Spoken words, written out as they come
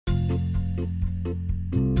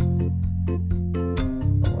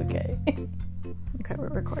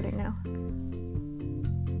now.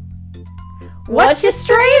 What you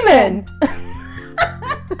streaming?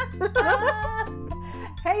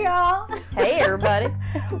 Hey y'all. Hey everybody.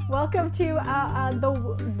 Welcome to the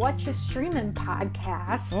What You Streamin'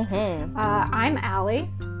 podcast. Mm-hmm. I'm Allie.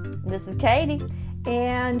 This is Katie.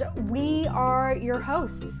 And we are your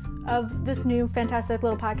hosts of this new fantastic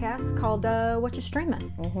little podcast called What You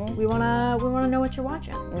Streamin'. Mm-hmm. We wanna know what you're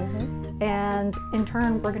watching. Mm-hmm. And in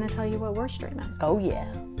turn, we're gonna tell you what we're streaming. Oh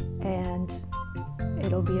yeah. And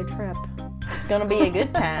it'll be a trip. It's gonna be a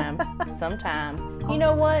good time. Sometimes. You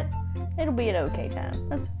know what? It'll be an okay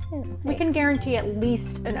time. We can guarantee at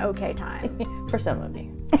least an okay time. For some of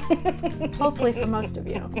you. Hopefully for most of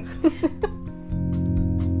you.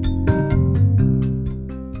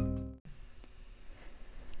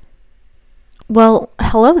 Well,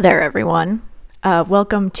 hello there, everyone.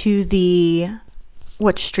 Welcome to the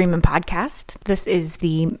What You Streamin' podcast. This is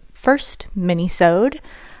the first mini-sode.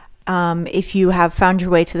 If you have found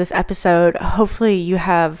your way to this episode, hopefully you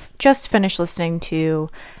have just finished listening to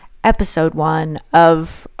episode 1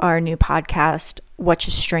 of our new podcast, What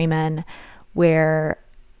You Streamin', where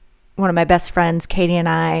one of my best friends, Katie, and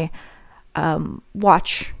I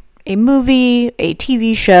watch a movie, a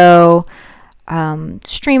TV show,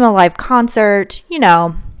 stream a live concert, you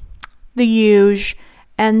know, the usual,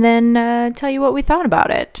 and then tell you what we thought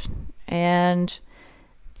about it. And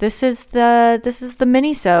this is the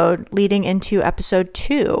mini-sode leading into episode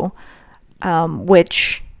 2,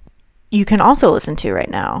 which you can also listen to right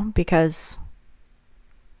now because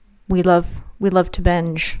we love to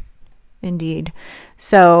binge, indeed.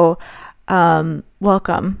 So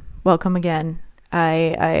welcome again.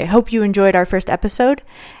 I hope you enjoyed our first episode,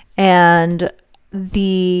 and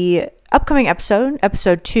the upcoming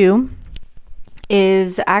episode 2,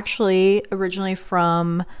 is actually originally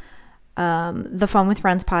from the Fun with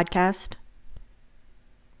Friends podcast,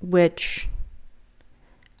 which,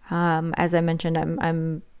 as I mentioned,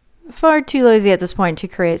 I'm far too lazy at this point to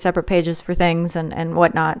create separate pages for things and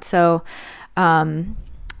whatnot. So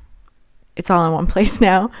it's all in one place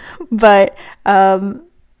now. But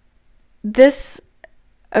this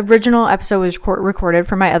original episode was recorded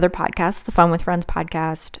for my other podcast, the Fun with Friends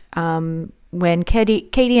podcast, when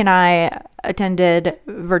Katie and I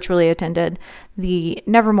virtually attended the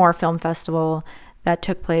Nevermore Film Festival that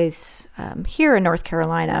took place here in North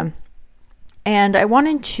Carolina. And I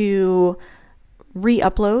wanted to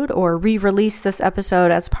re-upload or re-release this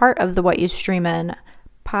episode as part of the What You Streamin'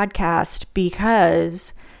 podcast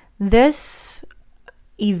because this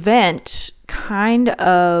event kind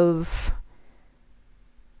of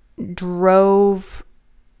drove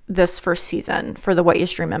this first season for the What You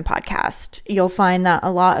Streamin' podcast. You'll find that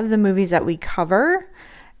a lot of the movies that we cover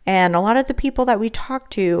and a lot of the people that we talk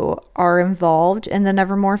to are involved in the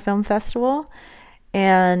Nevermore Film Festival,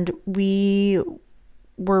 and we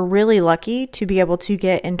were really lucky to be able to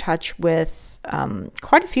get in touch with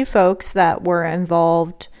quite a few folks that were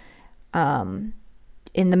involved in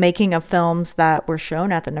the making of films that were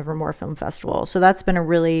shown at the Nevermore Film Festival. So that's been a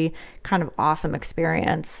really kind of awesome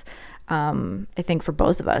experience, I think, for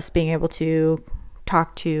both of us, being able to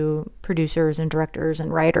talk to producers and directors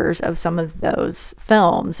and writers of some of those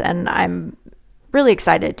films. And I'm really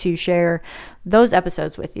excited to share those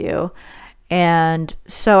episodes with you. And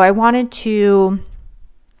so I wanted to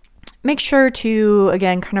make sure to,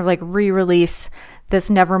 again, kind of like re-release this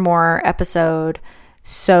Nevermore episode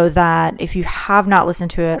so that if you have not listened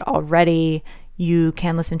to it already, you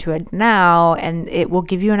can listen to it now, and it will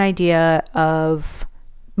give you an idea of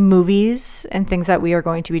movies and things that we are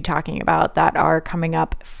going to be talking about that are coming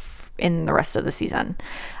up in the rest of the season.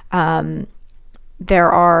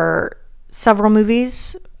 There are several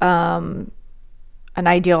movies, An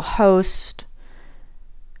Ideal Host,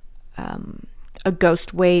 A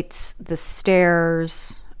Ghost Waits, The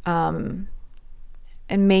Stairs, and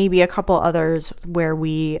maybe a couple others where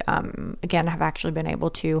we, again, have actually been able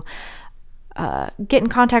to get in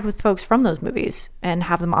contact with folks from those movies and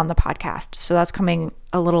have them on the podcast. So that's coming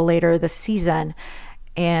a little later this season.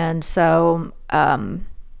 And so,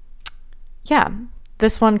 yeah,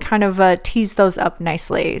 this one kind of teased those up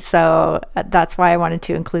nicely. So that's why I wanted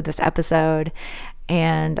to include this episode.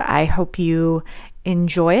 And I hope you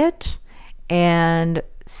enjoy it and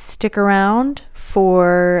stick around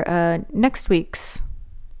for next week's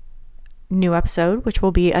new episode, which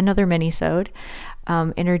will be another mini-sode,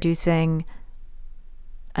 introducing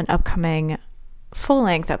an upcoming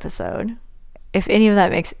full-length episode, if any of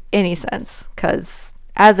that makes any sense, because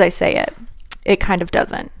as I say it kind of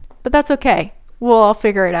doesn't, but that's okay. We'll all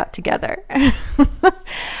figure it out together.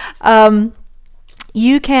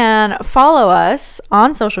 You can follow us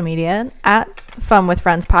on social media at Fun with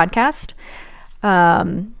Friends Podcast.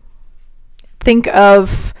 Think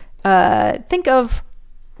of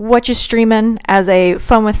What You Streamin' as a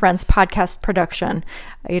Fun with Friends podcast production.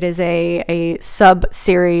 It is a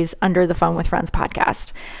sub-series under the Fun with Friends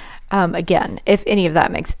podcast. Again, if any of that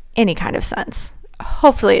makes any kind of sense.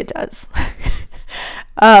 Hopefully it does.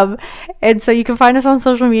 And so you can find us on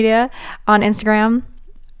social media, on Instagram,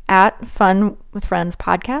 at Fun with Friends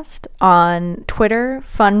Podcast, on Twitter,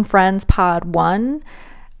 Fun Friends Pod 1.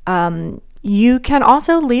 You can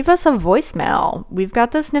also leave us a voicemail. We've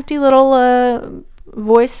got this nifty little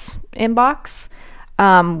voice inbox.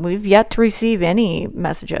 We've yet to receive any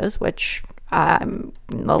messages, which I'm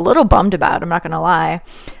a little bummed about, I'm not going to lie.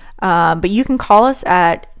 But you can call us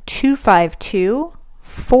at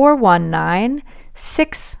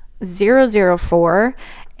 252-419-6004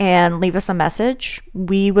 and leave us a message.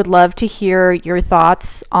 We would love to hear your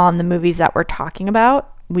thoughts on the movies that we're talking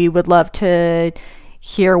about. We would love to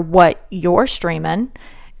hear what you're streaming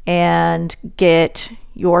and get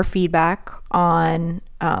your feedback on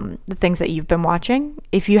the things that you've been watching.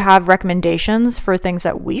 If you have recommendations for things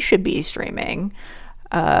that we should be streaming,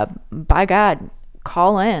 by God,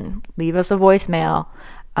 call in, leave us a voicemail,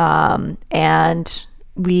 and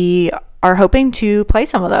we are hoping to play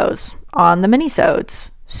some of those on the minisodes.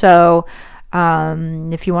 So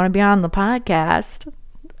if you want to be on the podcast,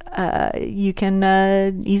 you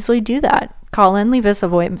can easily do that. Call in, leave us a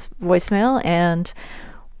voicemail, and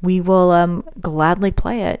we will gladly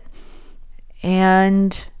play it.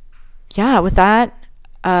 And yeah, with that,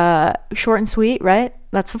 short and sweet, right?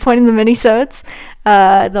 That's the point of the minisodes.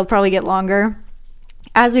 They'll probably get longer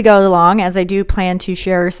as we go along, as I do plan to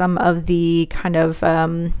share some of the kind of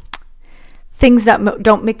things that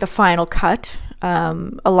don't make the final cut. A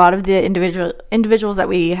lot of the individuals that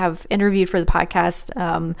we have interviewed for the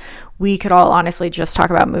podcast, we could all honestly just talk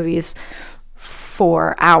about movies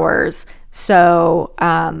for hours. So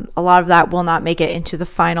a lot of that will not make it into the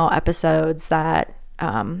final episodes that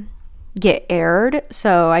get aired.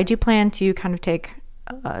 So I do plan to kind of take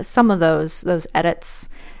some of those edits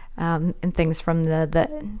and things from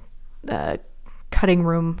the cutting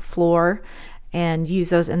room floor and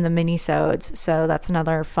use those in the mini-sodes. So that's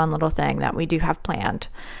another fun little thing that we do have planned.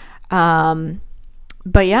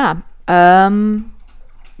 But yeah,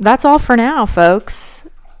 that's all for now, folks.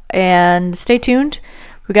 And stay tuned.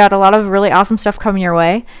 We got a lot of really awesome stuff coming your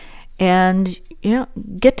way. And,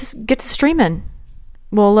 get to streaming.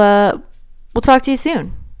 We'll talk to you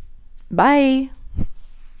soon. Bye.